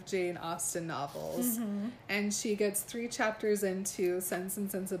collection of Jane Austen novels. And she gets 3 chapters into Sense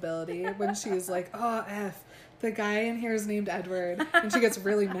and Sensibility when she's like, oh, F, the guy in here is named Edward. And she gets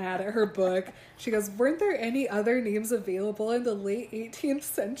really mad at her book. She goes, weren't there any other names available in the late 18th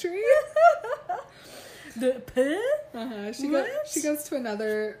century? She goes to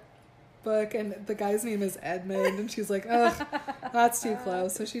another book and the guy's name is Edmund, and she's like, ugh, that's too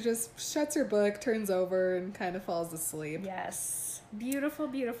close. So she just shuts her book, turns over, and kind of falls asleep. Yes. Beautiful,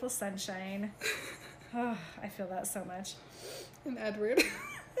 beautiful sunshine. Oh, I feel that so much. And Edward,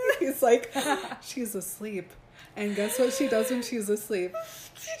 he's like, she's asleep. And guess what she does when she's asleep?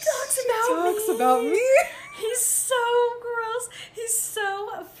 She talks about me. He's so gross. He's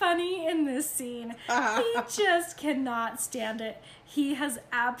so funny in this scene. He just cannot stand it. He has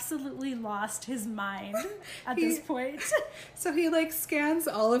absolutely lost his mind at this point. So he like scans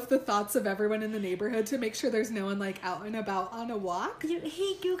all of the thoughts of everyone in the neighborhood to make sure there's no one like out and about on a walk.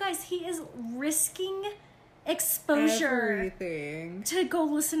 You guys, he is risking exposure Everything. to go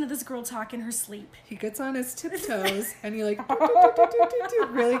listen to this girl talk in her sleep. He gets on his tiptoes and he like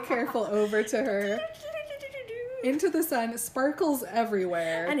really careful over to her. Into the sun, sparkles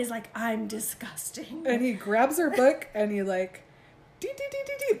everywhere. And he's like, I'm disgusting. And he grabs her book and he like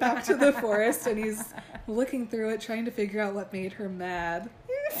back to the forest, and he's looking through it trying to figure out what made her mad.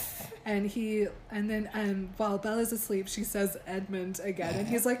 And then while Bella's asleep, she says Edmund again, and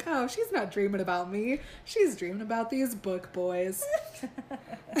he's like, oh, she's not dreaming about me, she's dreaming about these book boys.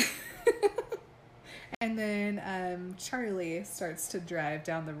 And then Charlie starts to drive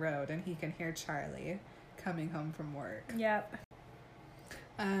down the road, and he can hear Charlie coming home from work. Yep.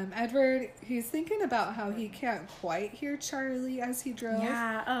 Edward, he's thinking about how he can't quite hear Charlie as he drove.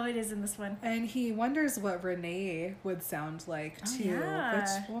 Yeah, oh, it is in this one. And he wonders what Renee would sound like, too. yeah.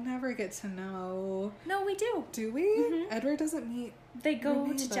 Which we'll never get to know. No, we do. Do we? Mhm. Edward doesn't meet They go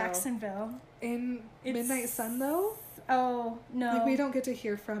Renee, to though. Jacksonville. in It's- Midnight Sun, though? Oh, no. Like, we don't get to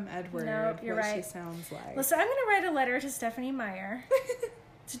hear from Edward No, you're what she right. sounds like. Well, so I'm going to write a letter to Stephanie Meyer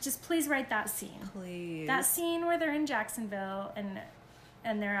to just please write that scene. Please. That scene where they're in Jacksonville and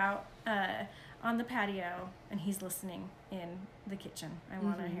they're out on the patio and he's listening in the kitchen. I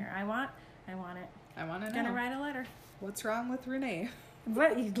want to hear. I want it. I want to I'm going to know. write a letter. What's wrong with Renee?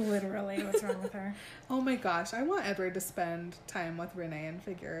 What? Literally, what's wrong with her? Oh my gosh, I want Edward to spend time with Renee and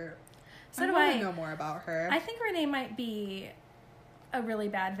figure... So I do want I. to know more about her. I think Renee might be a really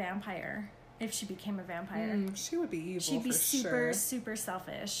bad vampire if she became a vampire. She would be evil. She'd be for super, sure. super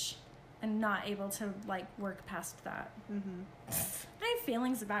selfish and not able to, like, work past that. I have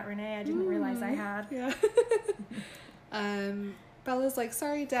feelings about Renee I didn't realize I had. Yeah. Bella's like,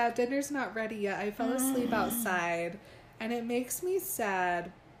 sorry, Dad, dinner's not ready yet. I fell asleep outside. And it makes me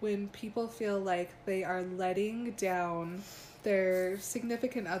sad when people feel like they are letting down their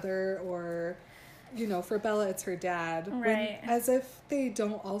significant other, or, you know, for Bella, it's her dad. Right. As if they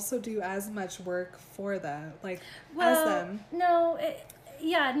don't also do as much work for them, like, as them. No,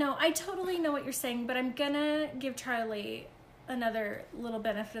 I totally know what you're saying, but I'm gonna give Charlie another little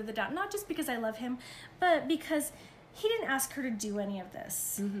benefit of the doubt. Not just because I love him, but because he didn't ask her to do any of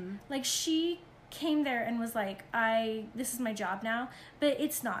this. Like, she came there and was like, this is my job now, but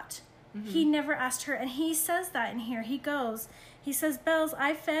it's not. He never asked her, and he says that in here. He says, Bells,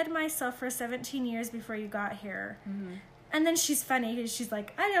 I fed myself for 17 years before you got here. And then she's funny because she's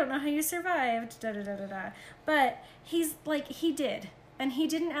like, I don't know how you survived, da da da da da. But he's like, he did, and he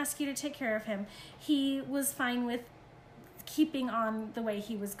didn't ask you to take care of him. He was fine with keeping on the way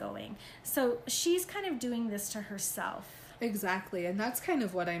he was going. So she's kind of doing this to herself. Exactly, and that's kind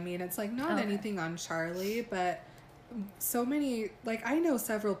of what I mean. It's like, not anything on Charlie, but so many, like, I know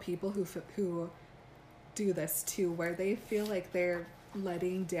several people who do this too, where they feel like they're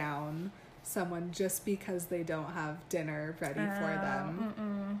letting down someone just because they don't have dinner ready for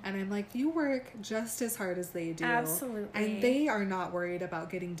them. And I'm like, you work just as hard as they do. Absolutely. And they are not worried about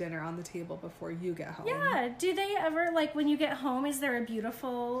getting dinner on the table before you get home. Yeah. Do they ever, like, when you get home, is there a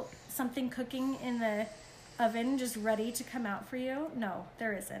beautiful something cooking in the oven just ready to come out for you? No,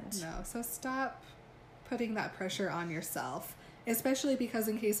 there isn't. No. So stop putting that pressure on yourself, especially because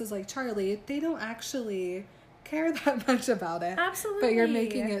in cases like Charlie, they don't actually care that much about it. Absolutely. But you're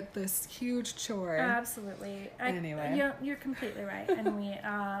making it this huge chore. Absolutely. Anyway. You're completely right. And we,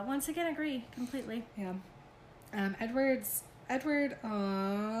 once again, agree completely. Yeah. Edward,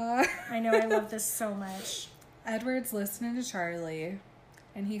 I know, I love this so much. Edward's listening to Charlie,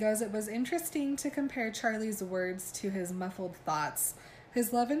 and he goes, it was interesting to compare Charlie's words to his muffled thoughts.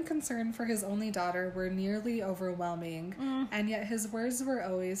 His love and concern for his only daughter were nearly overwhelming, and yet his words were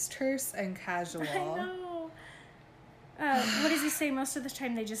always terse and casual. I know. What does he say? Most of the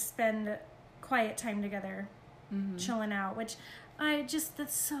time they just spend quiet time together, chilling out, which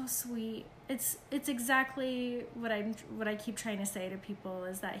that's so sweet. It's exactly what I keep trying to say to people,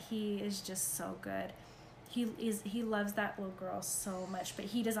 is that he is just so good. He loves that little girl so much, but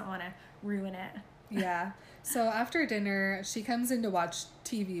he doesn't want to ruin it. Yeah. So after dinner, she comes in to watch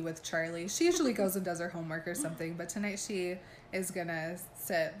TV with Charlie. She usually goes and does her homework or something, but tonight she is gonna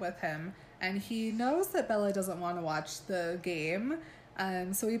sit with him. And he knows that Bella doesn't want to watch the game,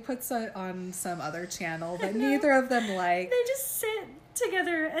 so he puts it on some other channel that neither of them like. They just sit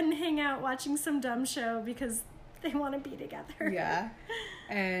together and hang out watching some dumb show because they want to be together. Yeah.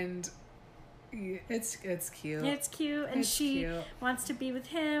 And it's cute. It's cute, and she cute. wants to be with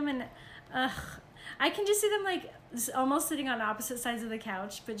him, and I can just see them, like, almost sitting on opposite sides of the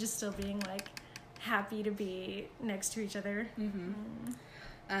couch, but just still being, like, happy to be next to each other.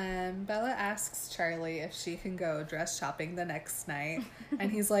 Bella asks Charlie if she can go dress shopping the next night,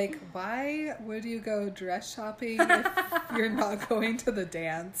 and he's like, why would you go dress shopping if you're not going to the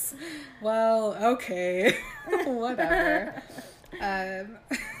dance? Well, okay. Whatever.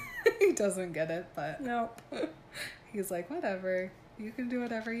 He doesn't get it, but Nope. he's like, whatever, you can do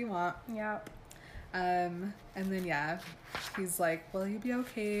whatever you want. Yep. And then he's like, will you be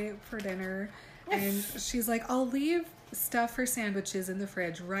okay for dinner? And she's like, I'll leave stuff for sandwiches in the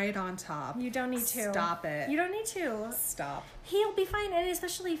fridge right on top. You don't need to. Stop it. You don't need to. Stop. He'll be fine, and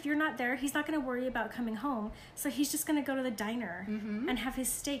especially if you're not there, he's not going to worry about coming home. So he's just going to go to the diner and have his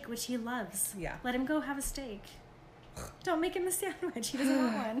steak, which he loves. Yeah. Let him go have a steak. Don't make him a sandwich. He doesn't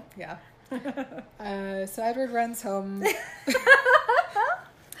want one. Yeah. So Edward runs home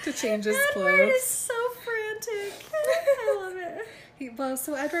to change his Edward clothes. is so frantic. I love it.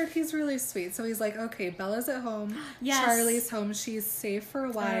 So Edward, he's really sweet. So he's like, okay, Bella's at home. Yes. Charlie's home. She's safe for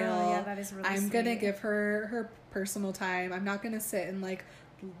a while. Yeah, that is really I'm sweet. going to give her personal time. I'm not going to sit and, like,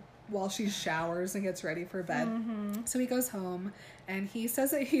 while she showers and gets ready for bed. So he goes home, and he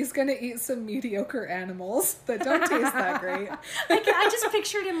says that he's going to eat some mediocre animals that don't taste that great. I just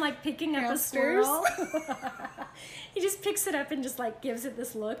pictured him, like, picking up Hamsters. a squirrel. He just picks it up and just, like, gives it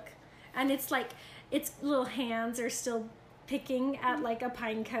this look. And it's like, its little hands are still picking at, like, a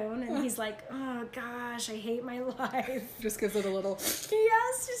pine cone. And he's like, oh, gosh, I hate my life. Just gives it a little...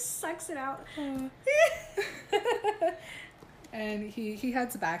 Yes, just sucks it out. And he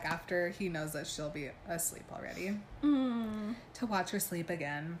heads back after he knows that she'll be asleep already to watch her sleep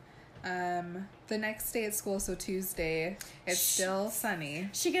again. The next day at school, so Tuesday, it's still sunny.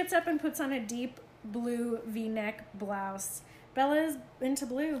 She gets up and puts on a deep blue V-neck blouse. Bella's into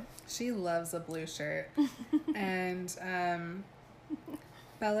blue. She loves a blue shirt. And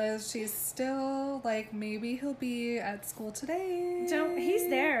Bella, she's still like, maybe he'll be at school today. He's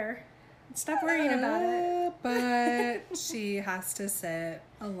there. Stop worrying about it. But she has to sit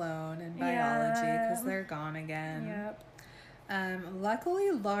alone in biology because they're gone again. Yep.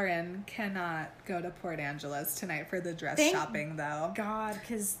 Luckily, Lauren cannot go to Port Angeles tonight for the dress shopping, though. God,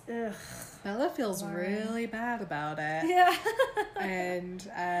 because Bella feels really bad about it. Yeah.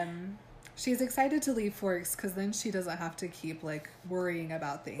 And she's excited to leave Forks because then she doesn't have to keep like worrying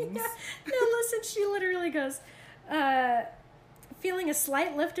about things. Yeah. No, listen, she literally goes, feeling a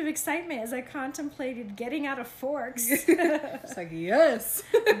slight lift of excitement as I contemplated getting out of Forks. It's like, yes.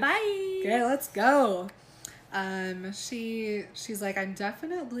 Bye. Okay, let's go. She's like, I'm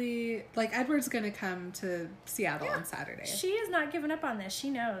definitely like, Edward's gonna come to Seattle on Saturday. She is not giving up on this. She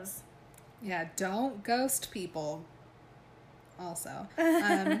knows. Yeah, don't ghost people. Also,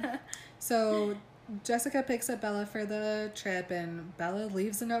 so Jessica picks up Bella for the trip, and Bella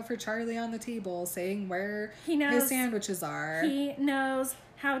leaves a note for Charlie on the table saying where his sandwiches are. He knows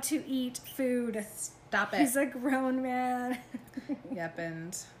how to eat food. Stop it. He's a grown man. Yep,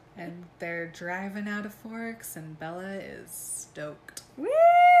 and they're driving out of Forks, and Bella is stoked. Woo!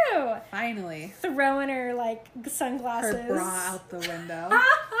 Finally. Throwing her, like, sunglasses. Her bra out the window.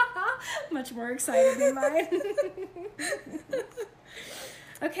 Much more excited than mine.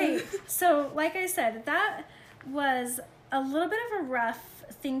 Okay, so, like I said, that was a little bit of a rough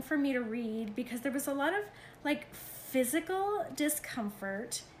thing for me to read because there was a lot of, like, physical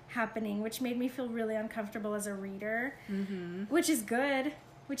discomfort happening, which made me feel really uncomfortable as a reader, which is good.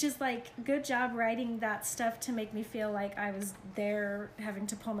 Which is like, good job writing that stuff to make me feel like I was there having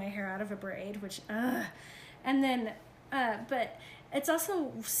to pull my hair out of a braid, which, and then, but it's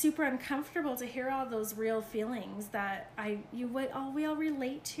also super uncomfortable to hear all those real feelings that we all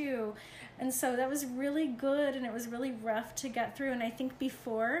relate to. And so that was really good, and it was really rough to get through. And I think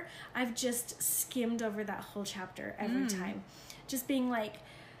before, I've just skimmed over that whole chapter every time. Just being like,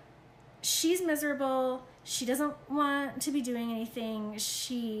 she's miserable. She doesn't want to be doing anything.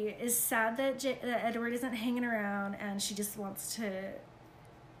 She is sad that Edward isn't hanging around, and she just wants to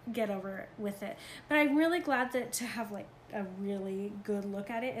get over with it. But I'm really glad to have like a really good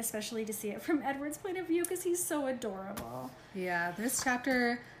look at it, especially to see it from Edward's point of view because he's so adorable. Yeah, this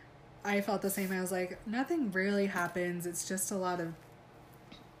chapter, I felt the same. I was like, nothing really happens. It's just a lot of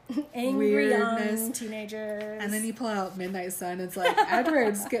Angry weirdness. young teenagers. And then you pull out Midnight Sun. It's like,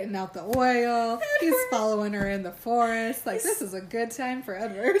 Edward's getting out the oil. He's following her in the forest. Like, this is a good time for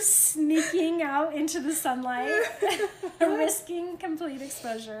Edward. Sneaking out into the sunlight, risking complete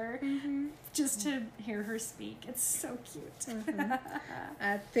exposure just to hear her speak. It's so cute.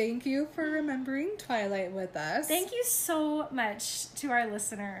 Thank you for remembering Twilight with us. Thank you so much to our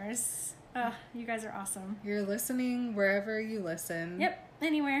listeners. You guys are awesome. You're listening wherever you listen. Yep,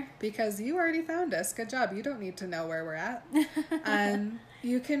 anywhere. Because you already found us. Good job. You don't need to know where we're at.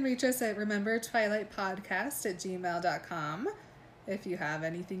 You can reach us at remembertwilightpodcast@gmail.com if you have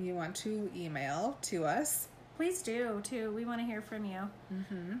anything you want to email to us. Please do, too. We want to hear from you.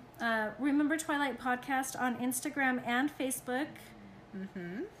 Remember Twilight Podcast on Instagram and Facebook.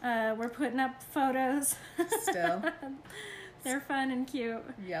 We're putting up photos. Still. They're fun and cute.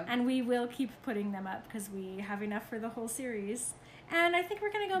 Yep. And we will keep putting them up because we have enough for the whole series. And I think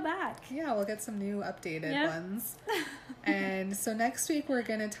we're going to go back. Yeah, we'll get some new updated ones. And so next week we're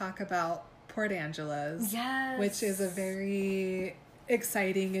going to talk about Port Angeles. Yes. Which is a very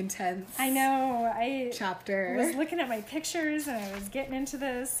exciting, intense chapter. I was looking at my pictures and I was getting into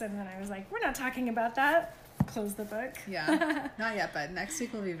this. And then I was like, we're not talking about that. Close the book. Yeah. Not yet, but next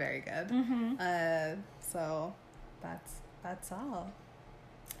week will be very good. So that's all.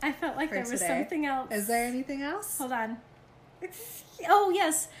 I felt like there was something else. Is there anything else? Hold on. Oh,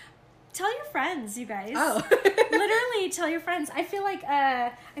 yes. Tell your friends, you guys. Oh. Literally tell your friends. I feel like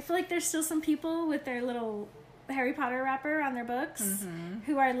there's still some people with their little Harry Potter wrapper on their books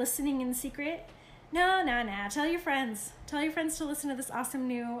who are listening in secret. No. Tell your friends. Tell your friends to listen to this awesome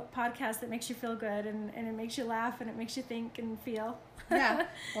new podcast that makes you feel good and it makes you laugh and it makes you think and feel. Yeah.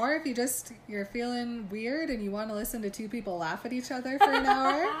 Or if you're feeling weird and you want to listen to two people laugh at each other for an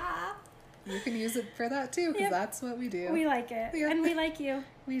hour, you can use it for that too, because that's what we do. We like it. Yeah. And we like you.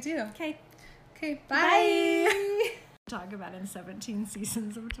 We do. Okay. Bye. talk about in 17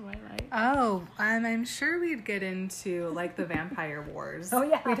 seasons of Twilight. Oh, I'm sure we'd get into like the vampire wars. Oh,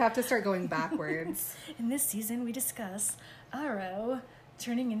 yeah. We'd have to start going backwards. In this season, we discuss Aro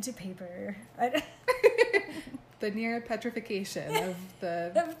turning into paper. The near petrification of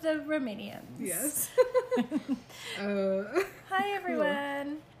the... Of the Romanians. Yes. Hi,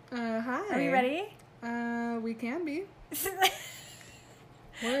 everyone. Hi. Are you ready? We can be.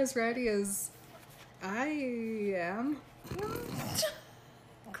 We're as ready as I am.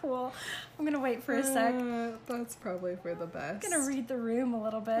 Cool. I'm going to wait for a sec. That's probably for the best. I'm going to read the room a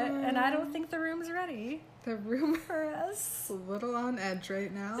little bit, and I don't think the room's ready The room for us. is a little on edge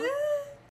right now.